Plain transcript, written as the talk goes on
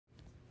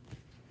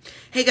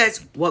Hey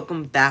guys,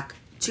 welcome back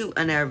to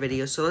another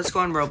video. So let's go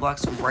on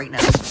Roblox right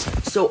now.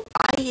 So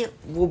I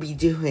will be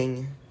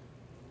doing...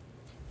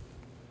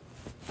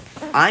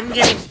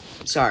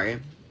 Sorry.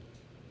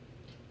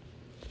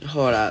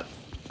 Hold up.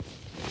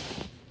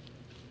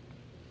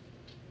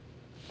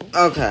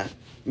 Okay,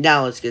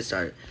 now let's get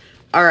started.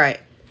 Alright,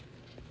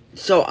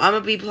 so I'm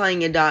going to be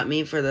playing Adopt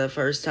Me for the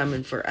first time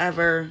in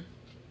forever.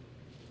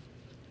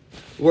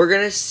 We're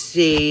going to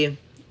see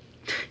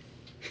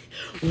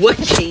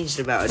what changed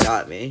about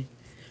Adopt Me.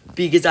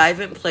 Because I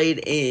haven't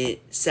played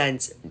it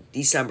since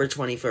December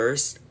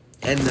 21st.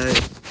 And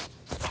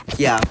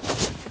yeah.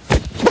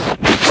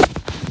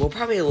 Well,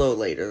 probably a little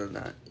later than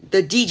that.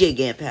 The DJ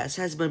Game Pass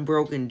has been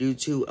broken due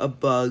to a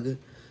bug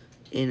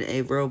in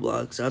a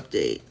Roblox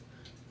update.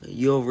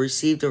 You'll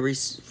receive a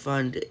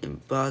refund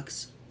in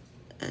bucks,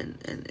 and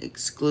an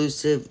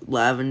exclusive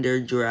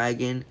lavender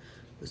dragon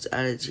was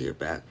added to your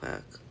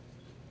backpack.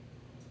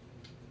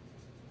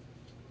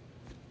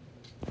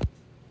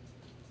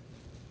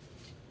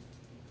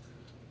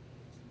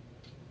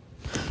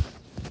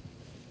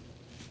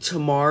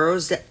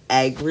 Tomorrow's the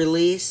egg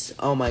release.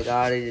 Oh my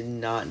god, I did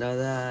not know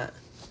that.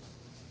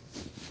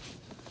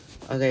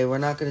 Okay, we're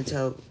not gonna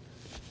tell.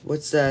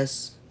 What's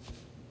this?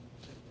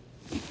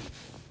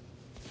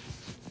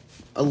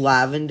 A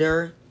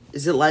lavender?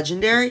 Is it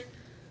legendary?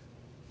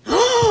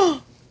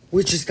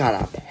 We just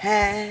got a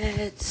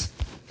pet.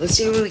 Let's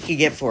see what we can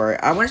get for it.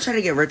 I want to try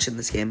to get rich in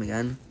this game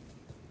again.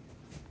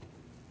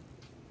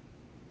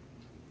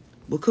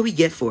 What could we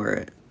get for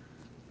it?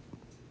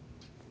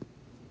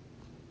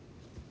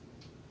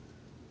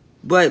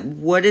 But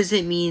what does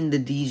it mean, the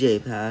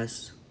DJ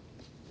Pass?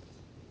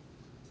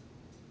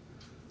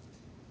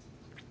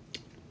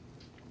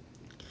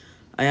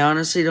 I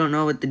honestly don't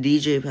know what the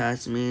DJ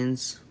Pass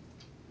means.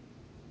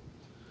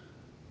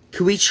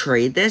 Could we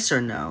trade this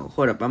or no?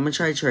 Hold up, I'm gonna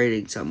try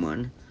trading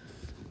someone.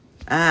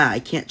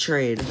 I can't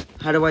trade.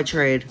 How do I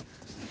trade?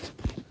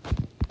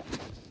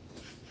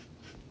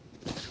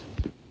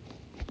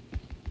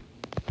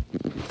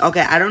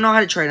 Okay, I don't know how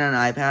to trade on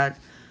an iPad,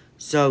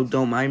 so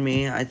don't mind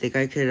me. I think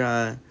I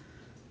could,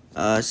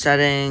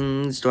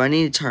 settings. Do I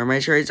need to turn my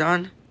trades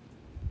on?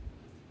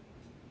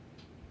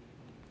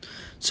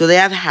 So they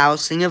have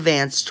housing,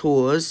 advanced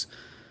tools.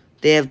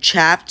 They have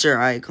chapter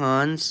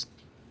icons.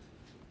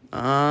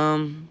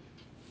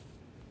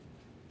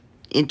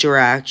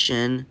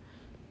 Interaction.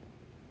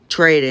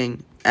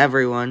 Trading.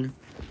 Everyone.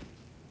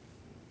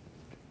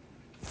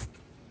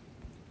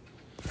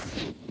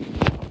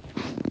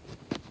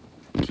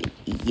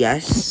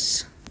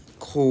 Yes.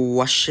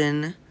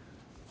 Question.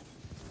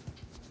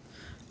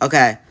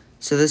 Okay.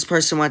 So this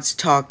person wants to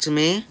talk to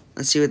me.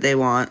 Let's see what they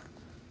want.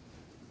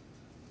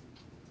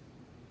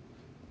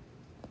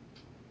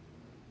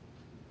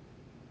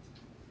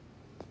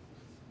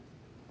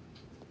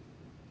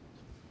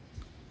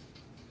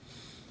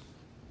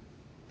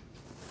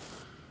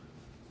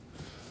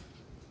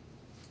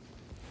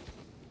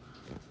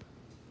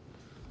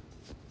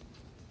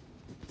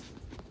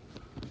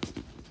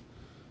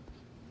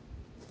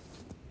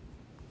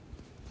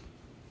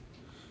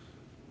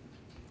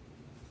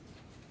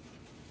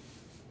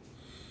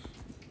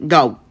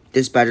 No,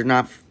 this better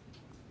not.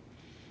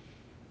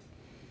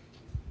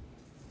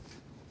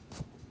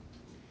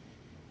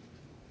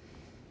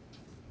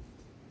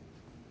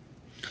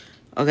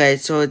 Okay,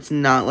 so it's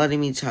not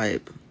letting me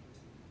type.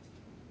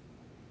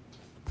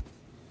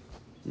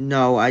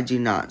 No, I do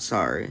not.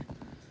 Sorry.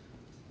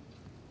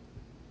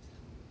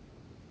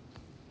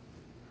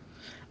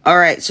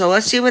 Alright, so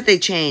let's see what they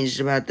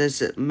changed about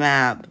this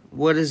map.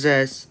 What is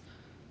this?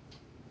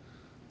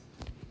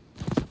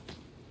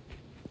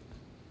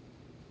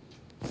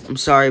 I'm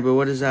sorry, but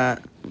what is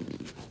that?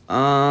 We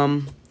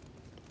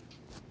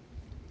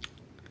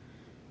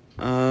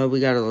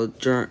got a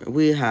little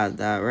we have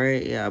that,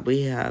 right? Yeah,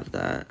 we have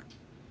that.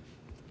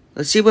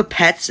 Let's see what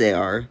pets they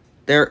are.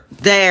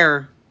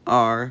 There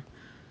are.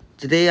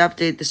 Did they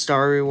update the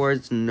star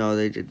rewards? No,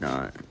 they did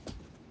not.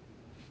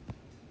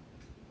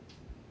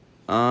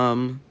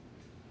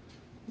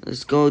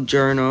 Let's go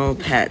journal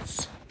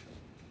pets.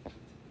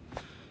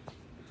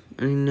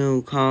 Any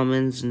new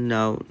commons?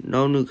 No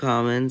new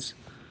commons.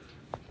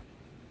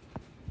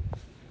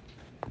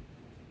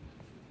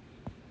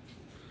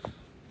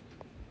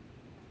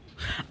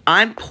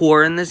 I'm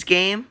poor in this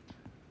game.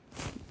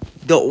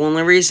 The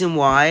only reason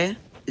why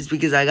is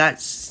because I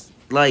got,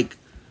 like,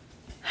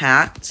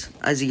 hacked,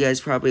 as you guys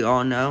probably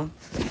all know.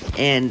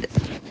 And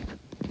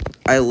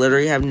I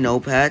literally have no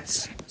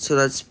pets. So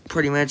that's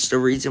pretty much the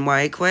reason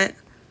why I quit.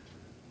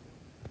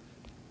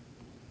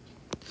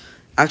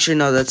 Actually,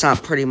 no, that's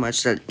not pretty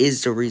much. That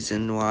is the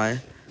reason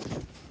why.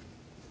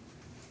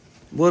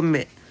 What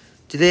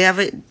do they have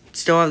it?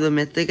 Still have the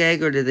mythic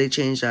egg, or did they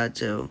change that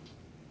too?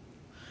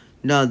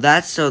 No,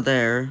 that's still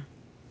there.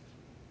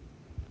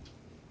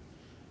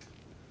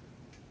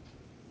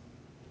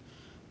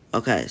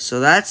 Okay, so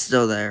that's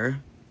still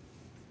there.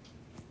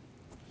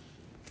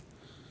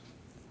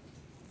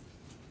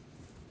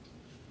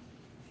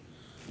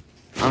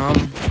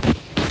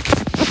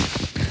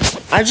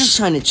 I'm just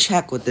trying to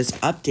check with this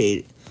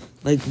update.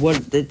 Like,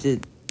 what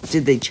did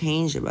they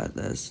change about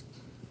this?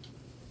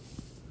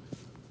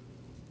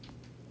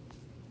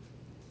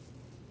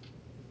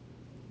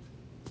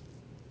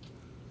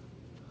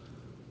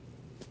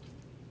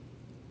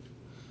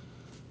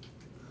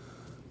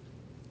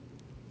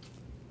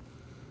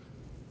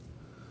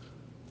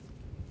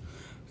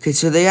 Okay,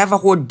 so they have a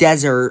whole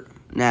desert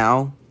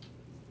now.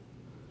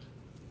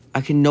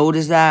 I can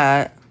notice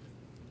that.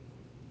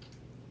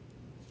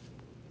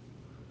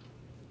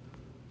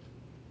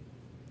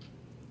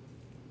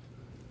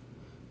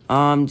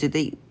 Did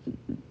they...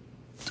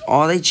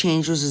 All they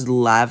changed was this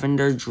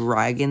lavender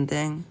dragon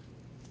thing?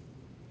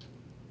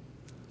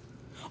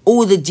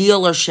 Oh, the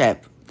dealership.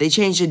 They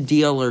changed the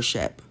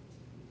dealership.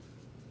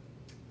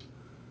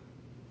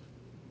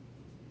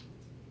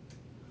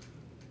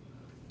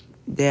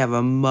 They have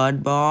a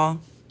mud ball.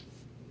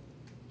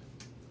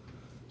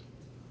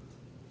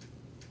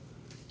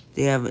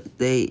 They had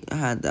the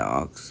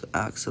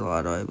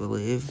axolotl, I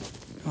believe.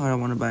 Oh, I don't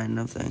want to buy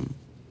nothing.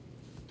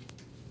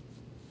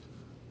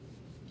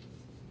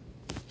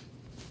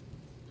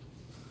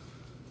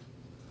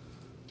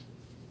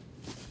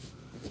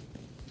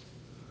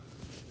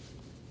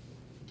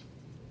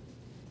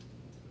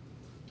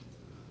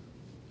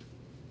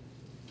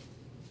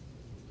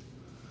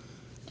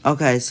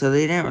 Okay, so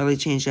they didn't really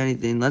change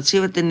anything. Let's see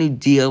what the new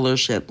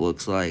dealership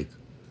looks like.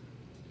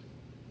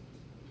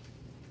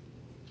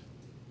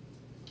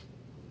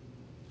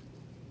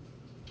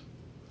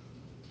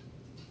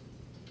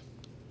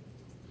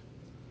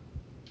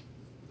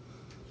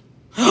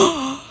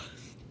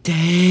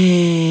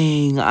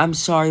 Dang. I'm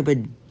sorry, but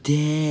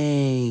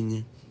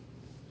dang.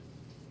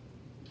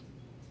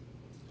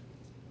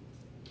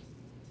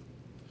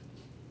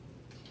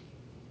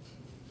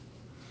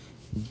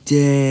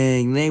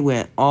 Dang, they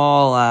went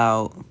all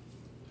out.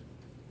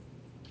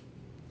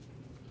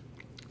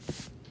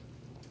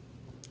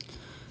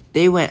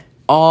 They went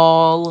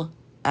all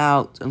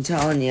out. I'm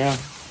telling you.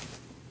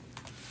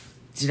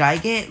 Did I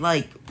get,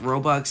 like,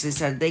 Robux? They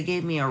said they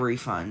gave me a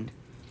refund.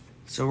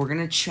 So we're going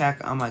to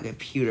check on my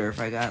computer if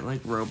I got,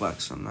 like,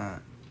 Robux from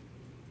that.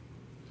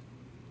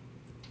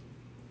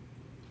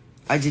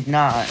 I did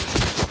not.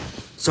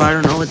 So I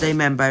don't know what they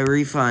meant by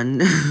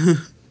refund.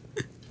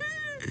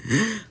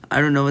 I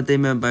don't know what they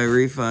meant by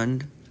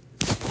refund.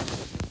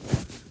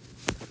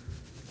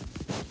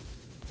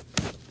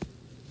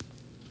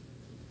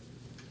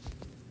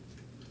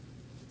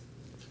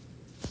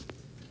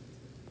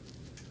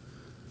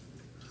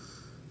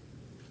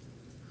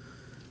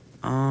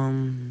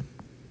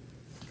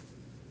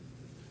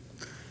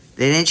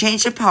 They didn't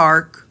change the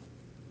park.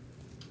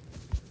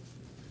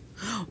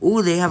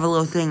 Ooh, they have a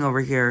little thing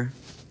over here.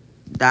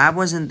 That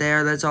wasn't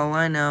there, that's all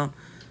I know.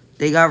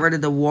 They got rid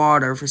of the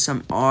water for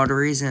some odd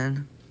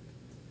reason.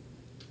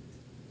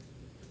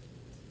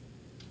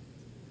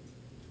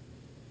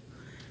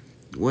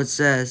 What's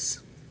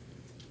this?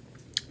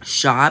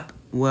 Shop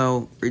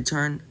will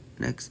return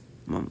next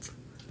month.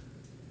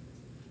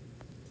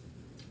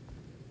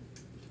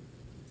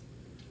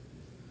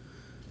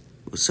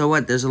 So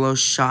what, there's a little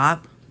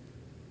shop?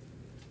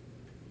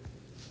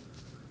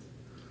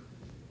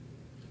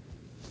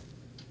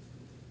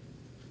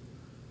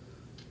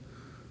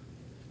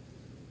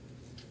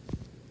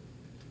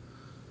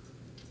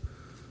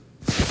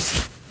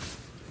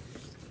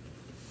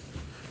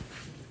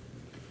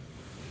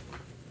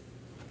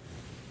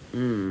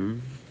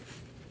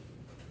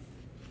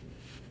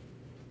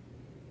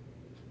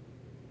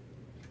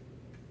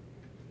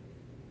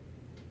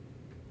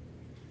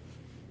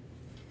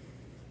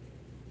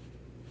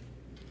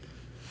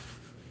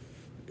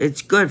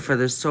 It's good for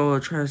the soul,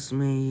 trust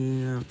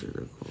me. After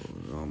the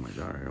cold. Oh my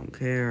god, I don't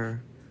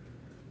care.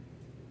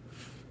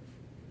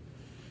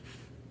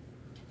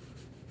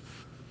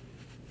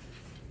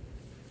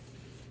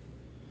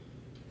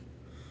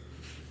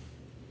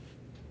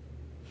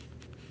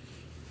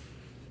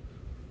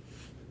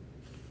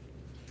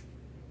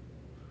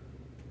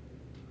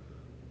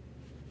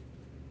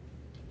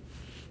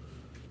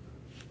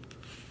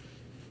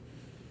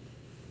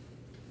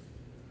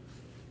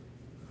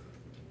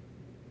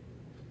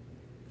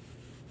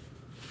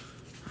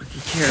 I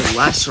care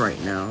less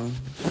right now.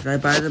 Did I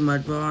buy the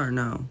mud bar or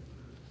no?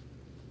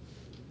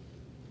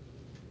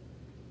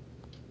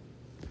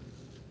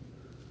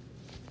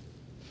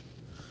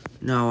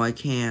 No, I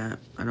can't.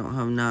 I don't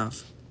have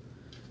enough.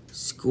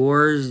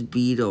 Scores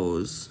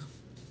Beatles.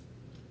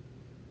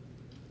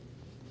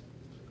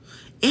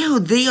 Ew,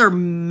 they are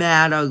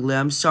mad ugly.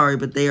 I'm sorry,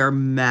 but they are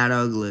mad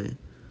ugly.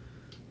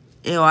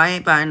 Ew, I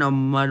ain't buying no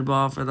mud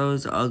ball for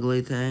those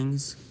ugly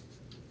things.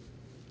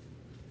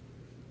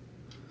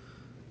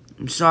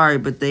 I'm sorry,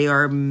 but they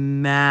are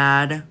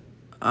mad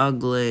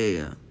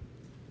ugly.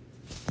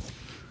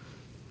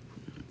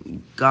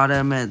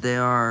 Gotta admit, they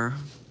are.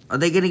 Are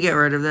they gonna get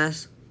rid of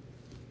this?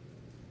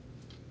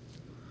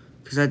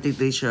 Because I think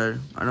they should.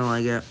 I don't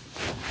like it.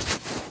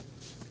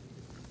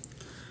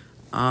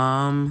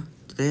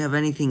 Do they have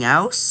anything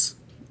else?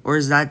 Or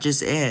is that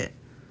just it?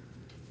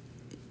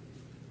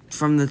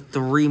 From the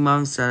 3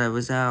 months that I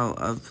was out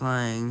of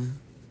playing.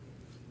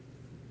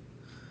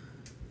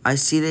 I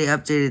see they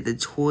updated the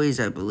toys,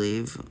 I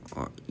believe.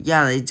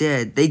 Yeah, they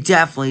did. They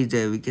definitely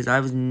did, because I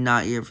was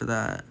not here for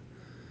that.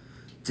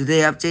 Did they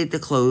update the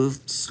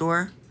clothes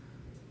store?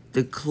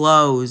 The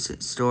clothes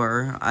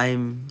store.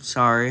 I'm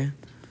sorry.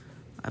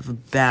 I have a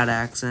bad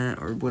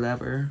accent or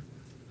whatever.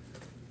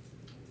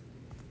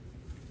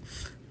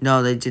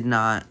 No, they did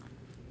not.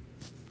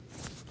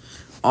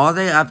 All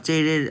they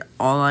updated,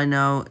 all I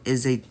know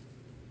is they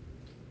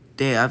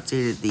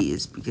updated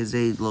these because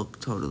they look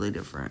totally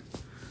different.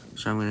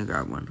 So I'm going to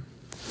grab one.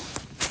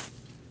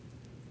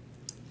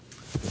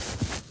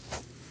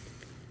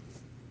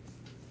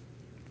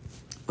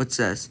 What's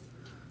this?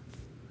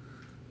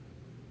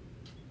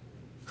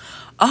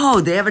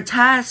 Oh, they have a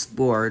task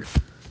board.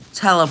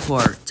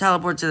 Teleport.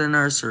 Teleport to the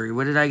nursery.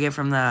 What did I get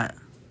from that?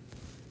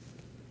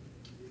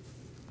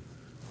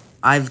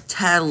 I've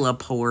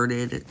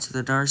teleported to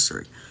the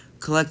nursery.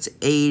 Collect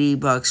 80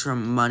 bucks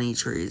from money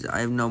trees.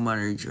 I have no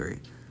money tree.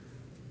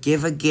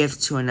 Give a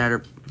gift to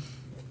another.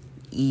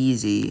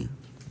 Easy.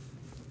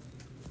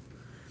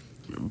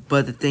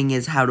 But the thing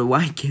is, how do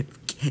I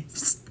give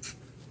gifts?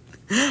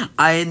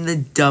 I am the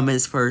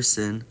dumbest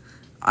person.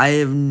 I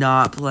have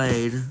not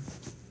played.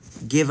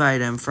 Give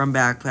item from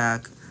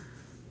backpack.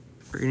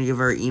 We're gonna give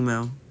her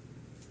email.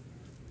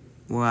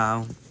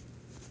 Wow.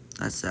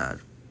 That's sad.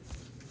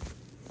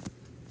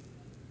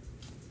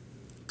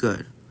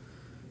 Good.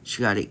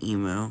 She got an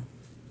email.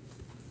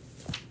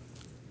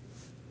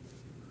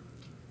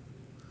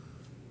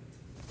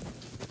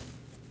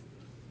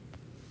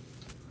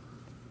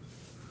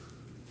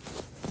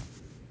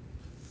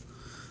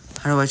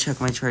 How do I check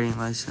my trading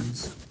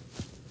license?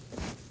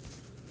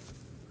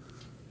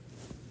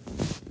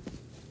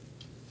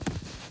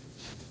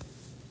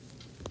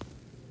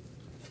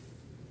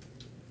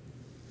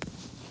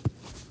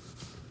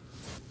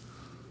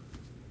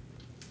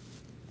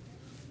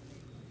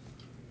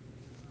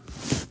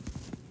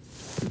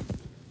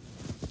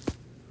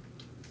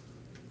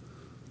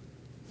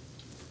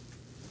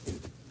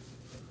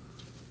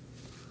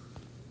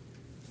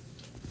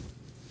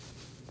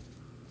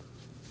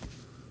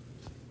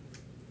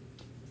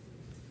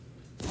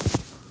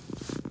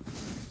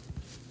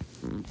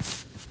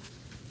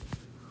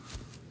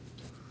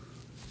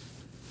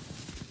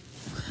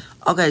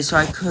 Okay, so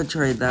I could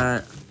trade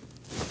that.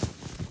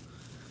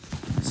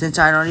 Since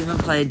I don't even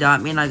play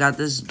Adopt Me and I got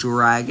this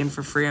dragon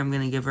for free, I'm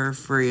gonna give her a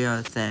free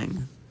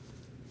thing.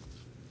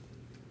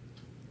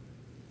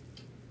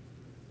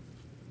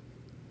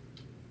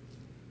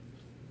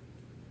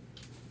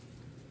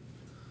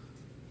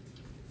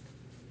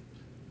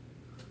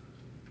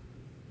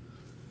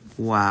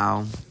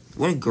 Wow.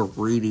 What a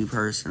greedy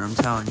person, I'm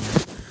telling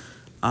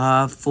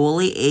you.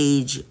 Fully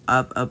age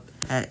up a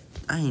pet.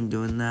 I ain't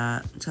doing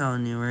that. I'm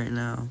telling you right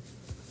now.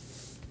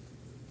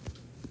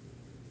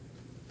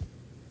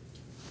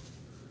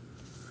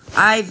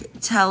 I've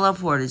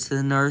teleported to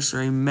the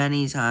nursery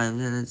many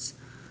times, and it's...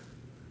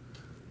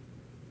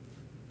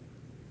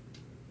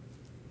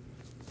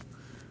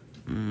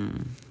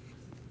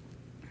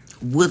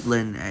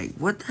 Woodland egg.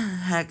 What the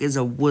heck is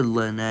a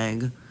woodland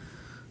egg?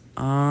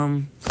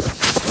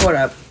 Hold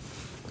up.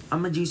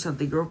 I'm gonna do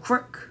something real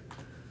quick.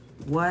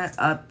 What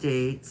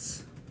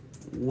updates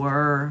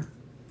were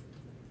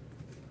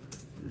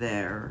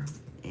there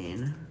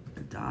in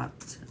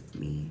Adopt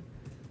Me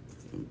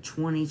in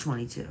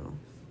 2022?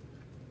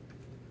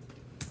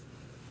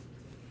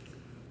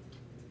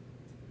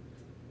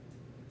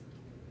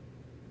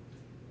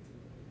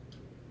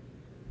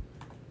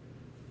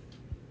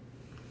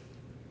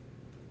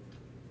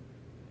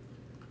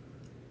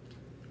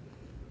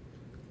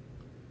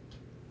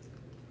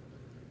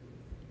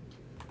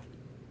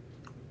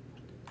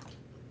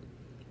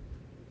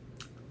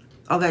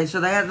 Okay,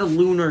 so they had the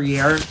lunar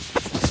year.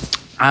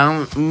 I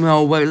don't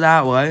know what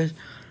that was,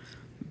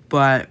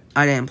 but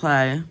I didn't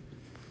play.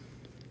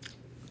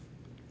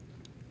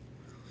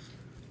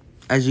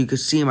 As you can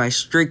see, my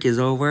streak is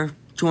over.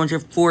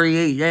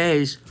 248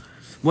 days.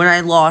 When I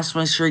lost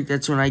my streak,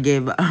 that's when I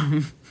gave up.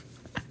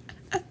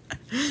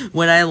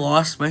 When I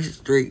lost my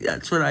streak,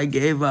 that's when I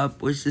gave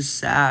up, which is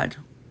sad.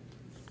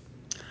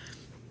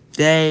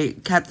 They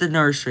kept the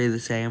nursery the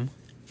same.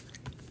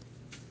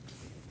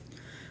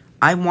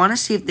 I want to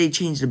see if they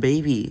change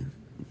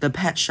the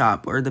pet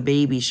shop, or the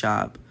baby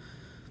shop.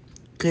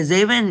 Because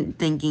they've been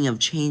thinking of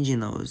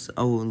changing those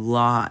a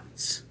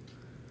lot.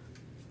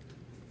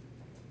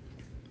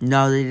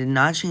 No, they did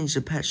not change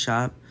the pet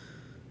shop.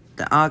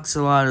 The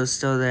axolotl is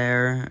still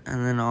there,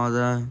 and then all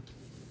the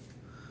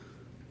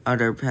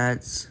other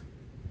pets.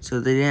 So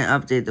they didn't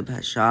update the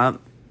pet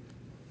shop.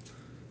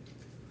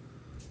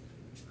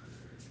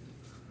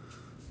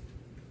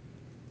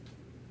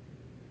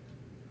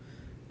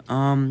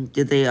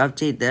 Did they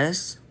update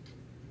this?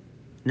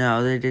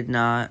 No, they did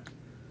not.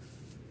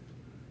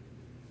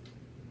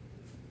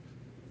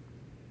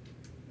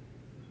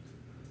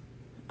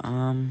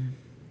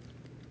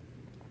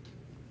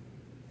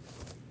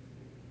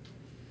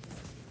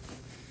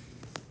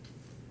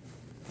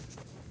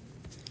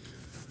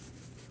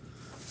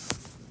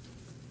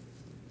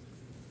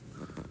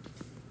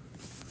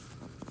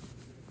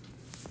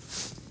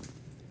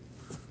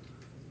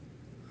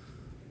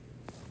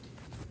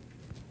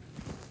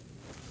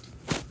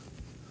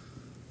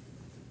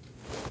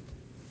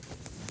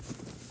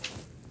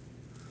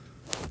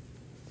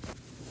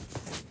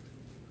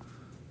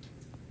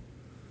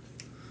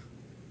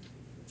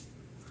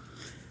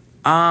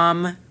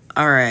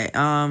 Alright,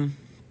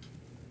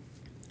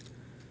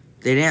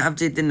 they didn't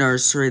update the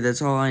nursery,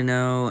 that's all I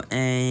know,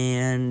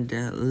 and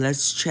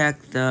let's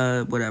check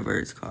the, whatever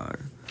it's called.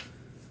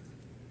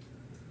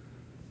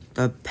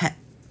 Not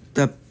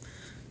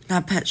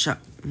pet shop,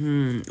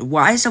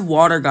 why is the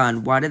water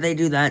gone? Why did they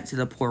do that to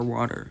the poor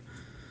water?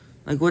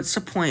 Like, what's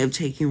the point of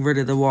taking rid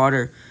of the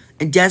water?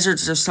 In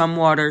deserts, there's some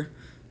water.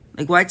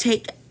 Like, why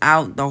take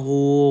out the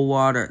whole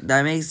water?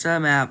 That makes the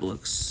map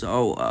look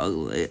so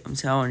ugly. I'm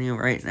telling you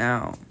right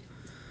now.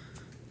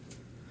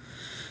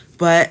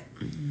 But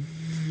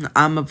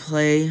I'm going to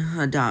play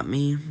Adopt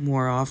Me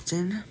more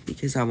often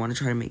because I want to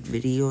try to make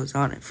videos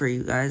on it for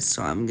you guys.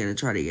 So I'm going to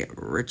try to get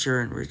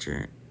richer and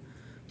richer.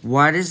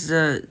 Why does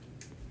the...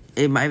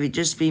 It might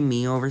just be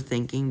me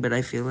overthinking, but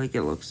I feel like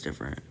it looks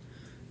different.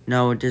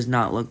 No, it does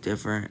not look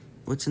different.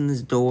 What's in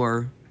this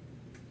door?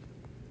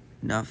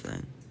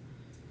 Nothing.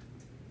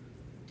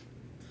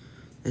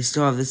 They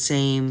still have the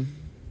same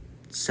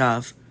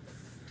stuff.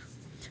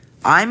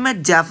 I'ma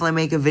definitely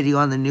make a video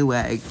on the new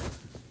egg.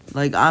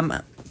 Like,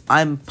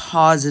 I'm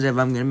positive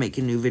I'm gonna make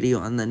a new video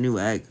on the new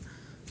egg.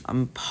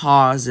 I'm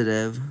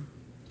positive.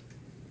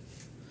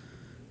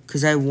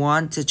 Because I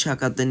want to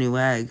check out the new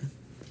egg.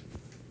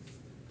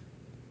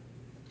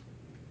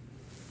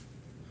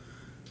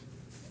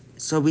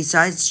 So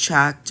besides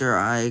tractor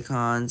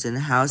icons and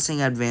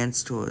housing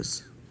advanced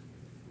tools,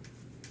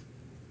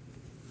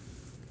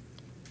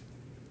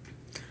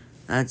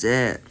 that's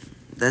it.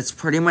 That's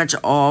pretty much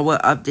all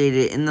what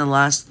updated in the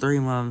last 3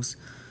 months.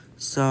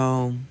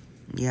 So,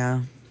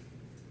 yeah.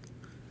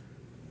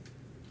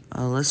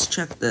 Let's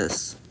check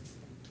this.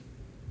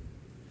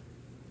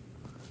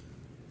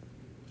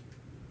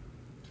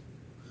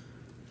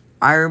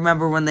 I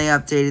remember when they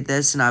updated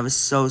this and I was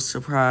so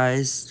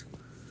surprised.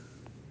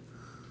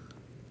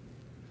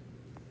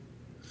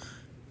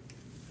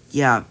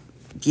 Yeah,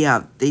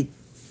 they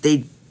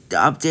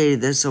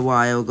updated this a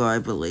while ago, I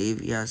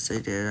believe. Yes,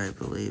 they did, I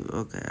believe.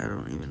 Okay, I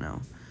don't even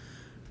know.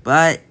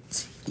 But,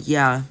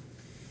 yeah.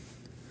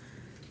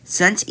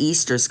 Since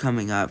Easter's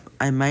coming up,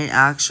 I might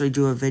actually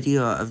do a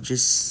video of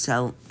just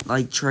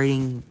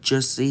trading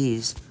just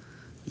these.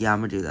 Yeah, I'm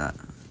gonna do that.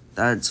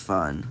 That's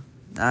fun.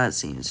 That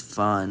seems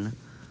fun.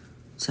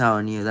 I'm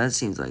telling you, that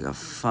seems like a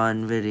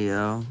fun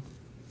video.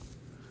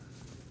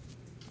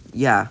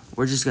 Yeah,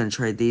 we're just gonna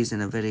trade these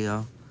in a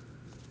video.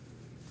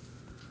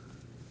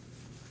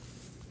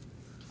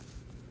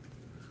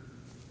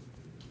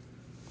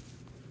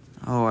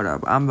 Hold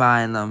up, I'm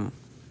buying them.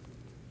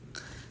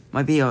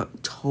 Might be a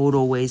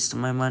total waste of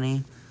my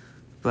money,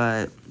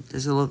 but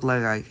does it look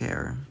like I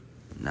care?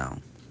 No.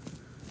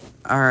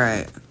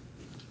 Alright.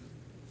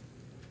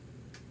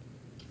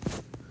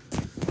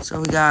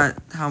 So we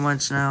got how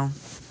much now?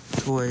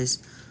 Toys.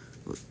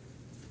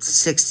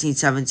 16,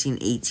 17,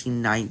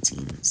 18,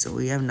 19. So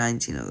we have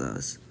 19 of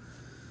those.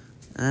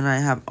 And then I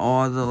have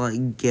all the,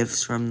 like,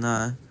 gifts from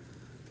the,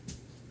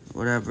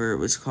 whatever it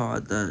was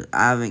called, the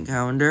advent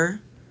calendar.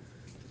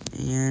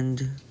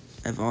 And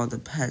I have all the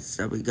pets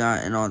that we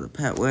got and all the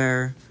pet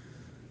wear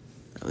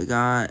that we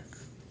got.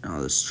 And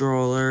all the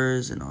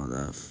strollers and all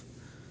the...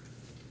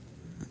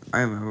 I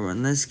remember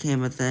when this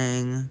came a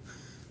thing.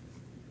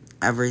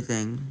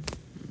 Everything.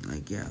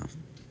 Like, yeah.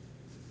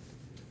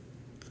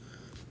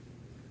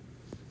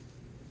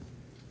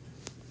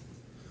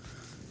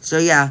 So,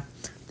 yeah.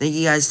 Thank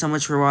you guys so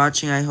much for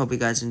watching. I hope you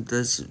guys enjoyed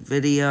this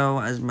video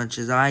as much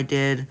as I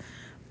did.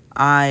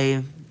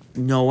 I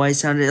know I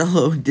sounded a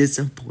little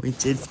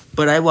disappointed,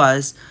 but I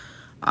was.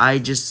 I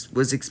just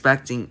was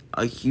expecting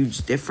a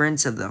huge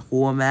difference of the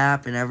whole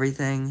map and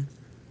everything.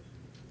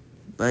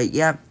 But,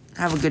 yeah,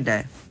 have a good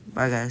day.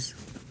 Bye, guys.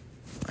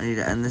 I need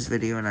to end this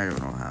video, and I don't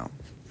know how.